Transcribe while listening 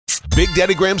Big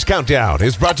Daddy Graham's Countdown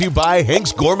is brought to you by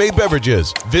Hank's Gourmet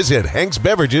Beverages. Visit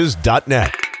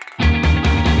hanksbeverages.net.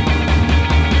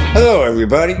 Hello,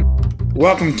 everybody.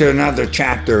 Welcome to another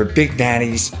chapter of Big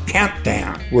Daddy's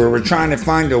Countdown, where we're trying to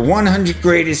find the 100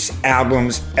 greatest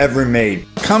albums ever made.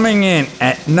 Coming in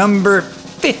at number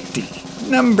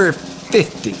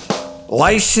 50,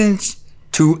 License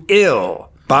to Ill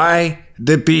by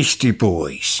the Beastie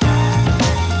Boys.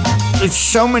 It's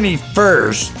so many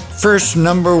firsts. First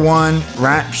number one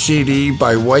rap CD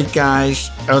by white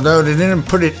guys, although they didn't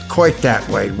put it quite that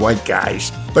way, white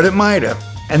guys, but it might have.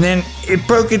 And then it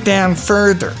broke it down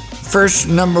further. First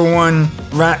number one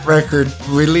rap record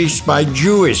released by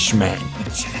Jewish men.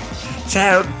 It's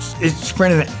how it's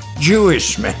printed,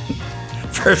 Jewish men.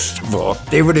 First of all,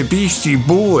 they were the Beastie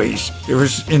Boys. There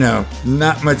was,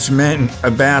 not much men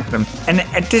about them. And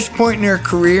at this point in their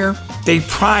career, they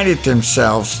prided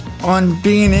themselves on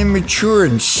being immature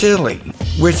and silly,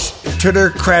 which, to their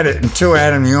credit, until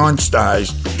Adam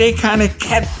Youngstars, they kind of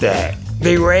kept that.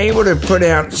 They were able to put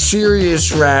out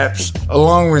serious raps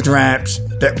along with raps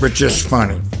that were just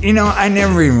funny. I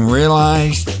never even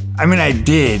realized. I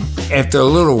did after a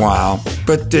little while,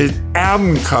 but the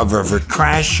album cover of a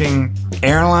crashing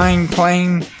airline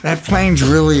plane, that plane's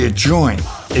really a joint.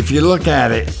 If you look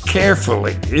at it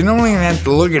carefully, you don't even have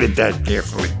to look at it that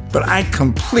carefully. But I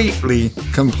completely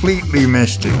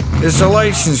missed it. There's a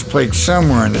license plate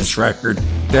somewhere on this record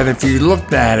that if you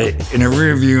looked at it in a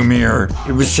rearview mirror,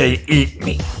 it would say, "Eat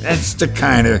me." That's the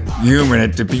kind of humor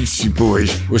that the Beastie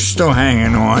Boys were still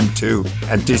hanging on to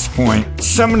at this point.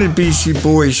 Some of the Beastie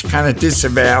Boys kind of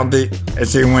disavowed it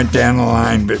as they went down the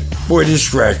line, but boy,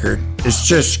 this record is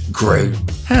just great.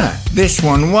 This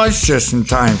one was just in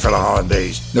time for the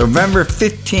holidays. November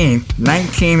 15th,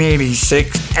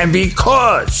 1986, and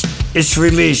because it's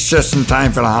released just in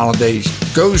time for the holidays,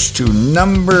 goes to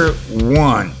number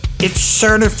one. It's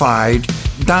certified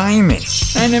diamond.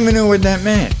 I never knew what that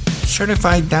meant.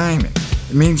 Certified diamond.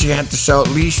 It means you have to sell at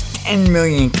least 10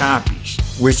 million copies,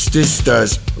 which this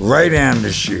does right down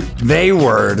the chute. They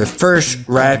were the first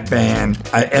rap band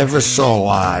I ever saw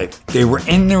live. They were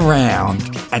in the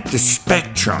round at the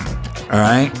Spectrum,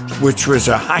 alright, which was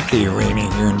a hockey arena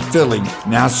here in Philly,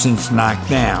 now since knocked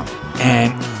down.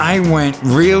 And I went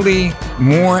really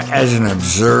more as an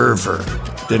observer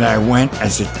than I went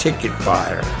as a ticket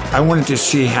buyer. I wanted to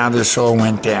see how this all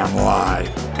went down live,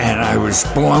 and I was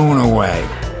blown away.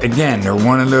 Again, they're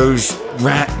one of those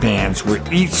rap bands where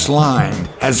each line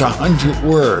has 100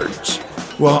 words.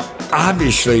 Well,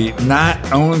 obviously, not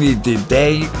only did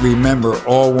they remember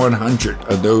all 100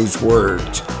 of those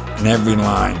words in every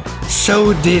line,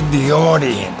 so did the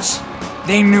audience.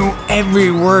 They knew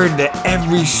every word to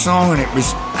every song, and it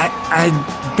was, I'd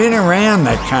been around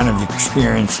that kind of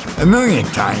experience a million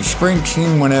times,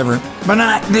 Springsteen, whatever, but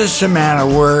not this amount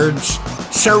of words.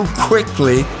 So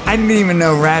quickly, I didn't even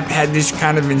know rap had this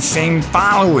kind of insane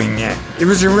following yet. It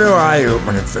was a real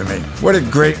eye-opener for me. What a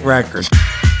great record.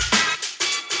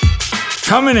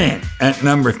 Coming in at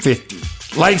number 50,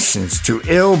 License to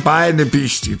Ill by the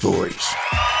Beastie Boys.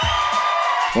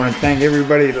 I want to thank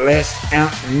everybody at Last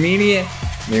Out Media.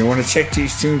 If you want to check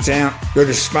these tunes out, go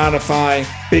to Spotify,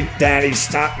 Big Daddy's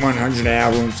Top 100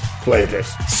 Albums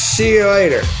playlist. See you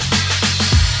later.